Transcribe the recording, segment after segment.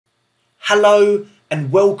Hello and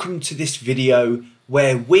welcome to this video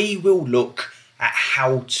where we will look at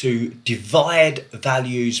how to divide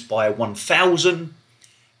values by 1000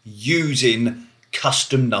 using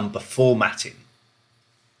custom number formatting.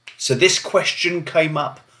 So this question came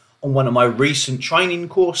up on one of my recent training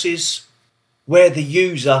courses where the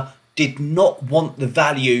user did not want the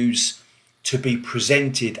values to be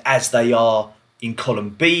presented as they are in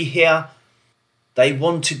column B here. They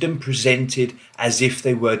wanted them presented as if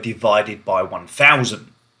they were divided by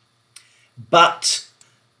 1000. But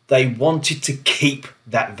they wanted to keep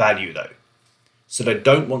that value though. So they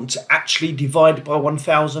don't want to actually divide it by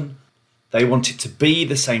 1000. They want it to be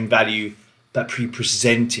the same value but be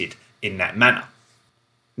presented in that manner.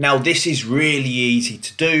 Now this is really easy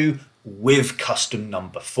to do with custom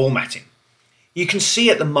number formatting. You can see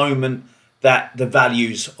at the moment that the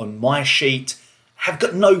values on my sheet have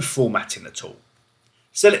got no formatting at all.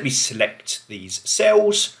 So let me select these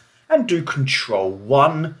cells and do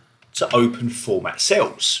Control-1 to open Format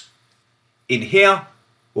Cells. In here,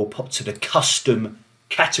 we'll pop to the Custom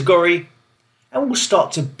category and we'll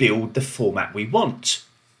start to build the format we want.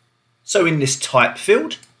 So in this type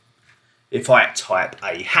field, if I type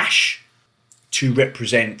a hash to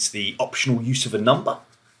represent the optional use of a number,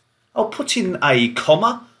 I'll put in a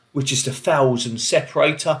comma, which is the 1000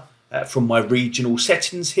 separator from my regional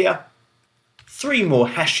settings here. 3 more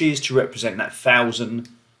hashes to represent that 1000.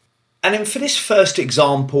 And then for this first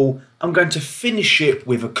example, I'm going to finish it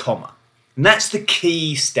with a comma. And that's the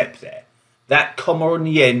key step there. That comma on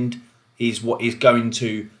the end is what is going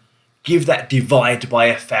to give that divide by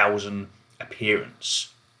 1000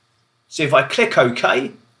 appearance. So if I click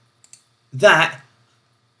OK, that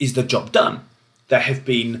is the job done. They have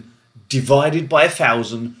been divided by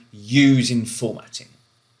 1000 using formatting.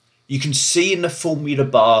 You can see in the formula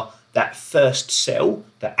bar that first cell,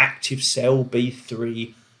 the active cell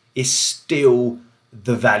B3, is still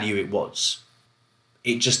the value it was.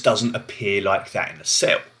 It just doesn't appear like that in the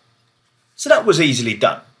cell. So that was easily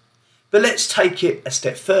done. But let's take it a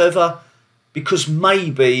step further because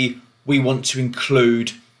maybe we want to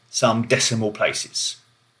include some decimal places.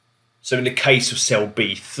 So in the case of cell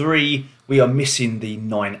B3, we are missing the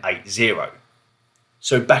 980.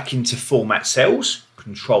 So back into Format Cells,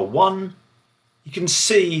 Control-1, you can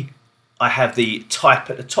see I have the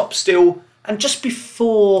type at the top still, and just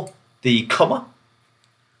before the comma,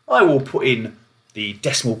 I will put in the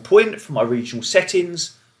decimal point for my regional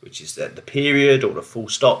settings, which is the period or the full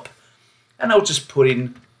stop, and I'll just put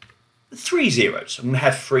in 3 zeros. I'm going to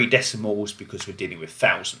have 3 decimals because we're dealing with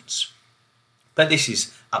thousands. But this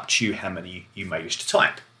is up to you how many you may wish to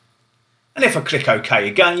type. And if I click OK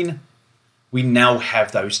again, we now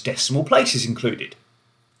have those decimal places included.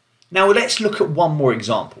 Now let's look at one more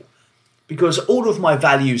example, because all of my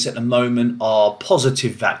values at the moment are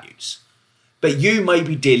positive values, but you may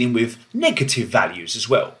be dealing with negative values as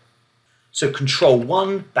well. So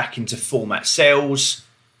Control-1 back into Format Cells,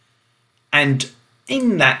 and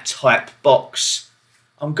in that type box,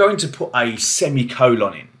 I'm going to put a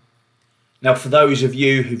semicolon in. Now for those of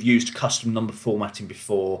you who've used custom number formatting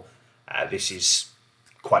before, this is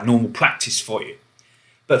quite normal practice for you.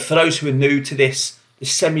 But for those who are new to this, the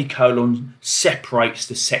semicolon separates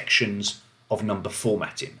the sections of number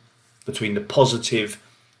formatting between the positive,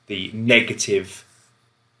 the negative,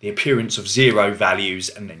 the appearance of 0 values,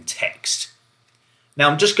 and then text. Now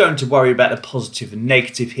I'm just going to worry about the positive and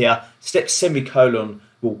negative here. Step semicolon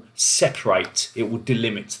will separate, it will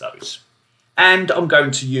delimit those. And I'm going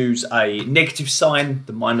to use a negative sign,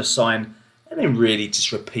 the minus sign, and then really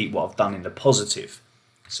just repeat what I've done in the positive.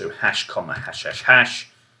 So hash, comma, hash, hash, hash,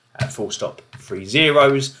 full stop, 3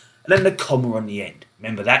 zeros, and then the comma on the end.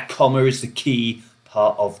 Remember, that comma is the key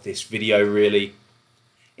part of this video, really.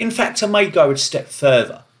 In fact, I may go a step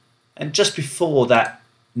further, and just before that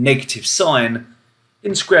negative sign,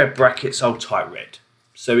 in square brackets, I'll type red.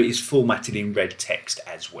 So it is formatted in red text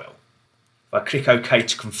as well. If I click OK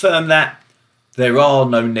to confirm that, there are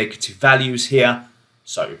no negative values here,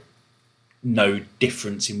 so no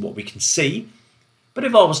difference in what we can see. But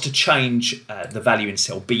if I was to change the value in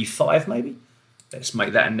cell B5 maybe, let's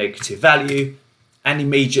make that a negative value, and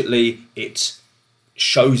immediately it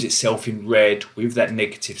shows itself in red with that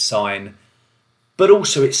negative sign, but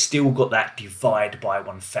also it's still got that divide by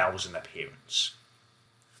 1000 appearance.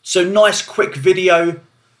 So nice quick video,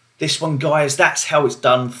 this one guys, that's how it's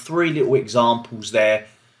done. 3 little examples there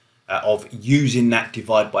of using that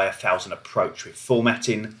divide by 1000 approach with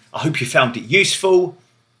formatting. I hope you found it useful.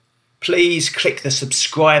 Please click the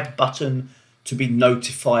subscribe button to be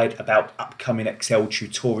notified about upcoming Excel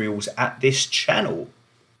tutorials at this channel.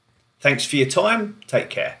 Thanks for your time. Take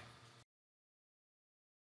care.